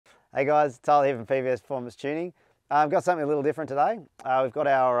Hey guys, Tyler here from PVS Performance Tuning. I've got something a little different today. We've got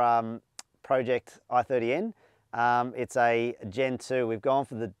our Project i30N. It's a Gen 2. We've gone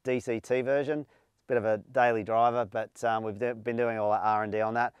for the DCT version. It's a bit of a daily driver, but we've been doing all that R&D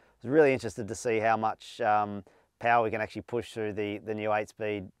on that. I was really interested to see how much power we can actually push through the new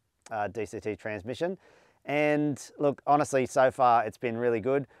 8-speed DCT transmission. And look, honestly, so far it's been really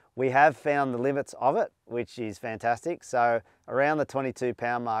good. We have found the limits of it, which is fantastic. So around the 22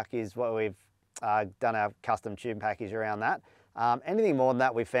 pound mark is what we've done our custom tune package around that. Anything more than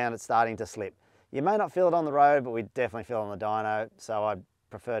that, we found it starting to slip. You may not feel it on the road, but we definitely feel it on the dyno. So I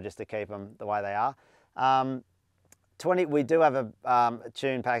prefer just to keep them the way they are. We do have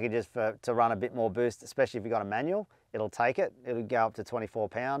tune packages to run a bit more boost, especially if you've got a manual. It'll take it. It'll go up to 24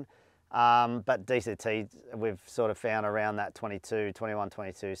 pound. But DCT, we've sort of found around that 21,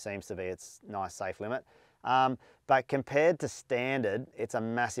 22 seems to be its nice safe limit. But compared to standard, it's a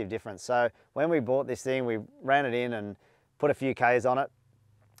massive difference. So when we bought this thing, we ran it in and put a few Ks on it.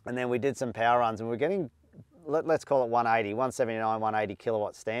 And then we did some power runs and we're getting, let's call it 179, 180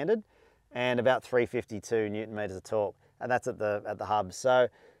 kilowatts standard and about 352 Newton meters of torque. And that's at the hub. So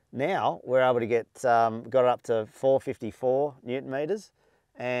now we're able to get, got it up to 454 Newton meters.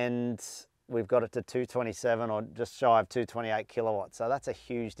 And we've got it to 227 or just shy of 228 kilowatts. So that's a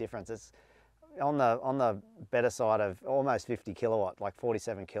huge difference. It's on the better side of almost 50 kilowatt, like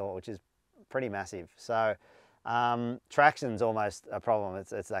 47 kilowatt, which is pretty massive. So traction's almost a problem.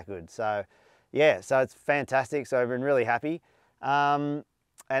 It's that good. So yeah, so it's fantastic. So I've been really happy. And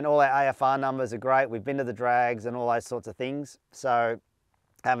all our AFR numbers are great. We've been to the drags and all those sorts of things. So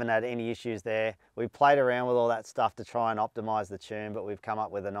haven't had any issues there. We've played around with all that stuff to try and optimize the tune, but we've come up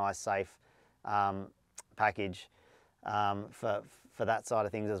with a nice, safe package for that side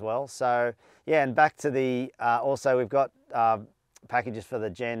of things as well. So yeah, and back to the, also we've got packages for the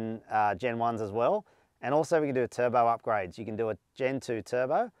Gen 1s as well. And also we can do a turbo upgrades. You can do a Gen 2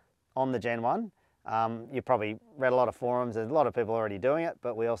 turbo on the Gen 1. You probably read a lot of forums. There's a lot of people already doing it,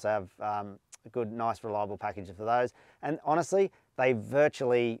 but we also have a good, nice, reliable package for those. And honestly, they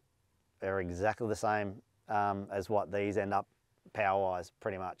virtually are exactly the same as what these end up power-wise,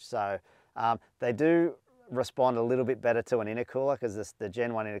 pretty much. So they do respond a little bit better to an intercooler because the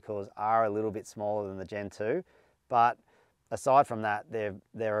Gen 1 intercoolers are a little bit smaller than the Gen 2. But aside from that,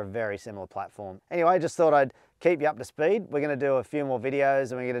 they're a very similar platform. Anyway, just thought I'd keep you up to speed. We're going to do a few more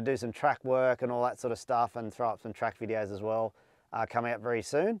videos and we're going to do some track work and all that sort of stuff and throw up some track videos as well coming out very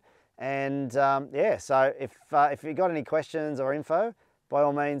soon. And yeah, so if you've got any questions or info, by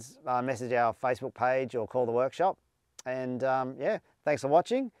all means, message our Facebook page or call the workshop. And yeah, thanks for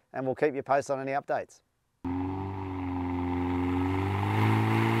watching and we'll keep you posted on any updates.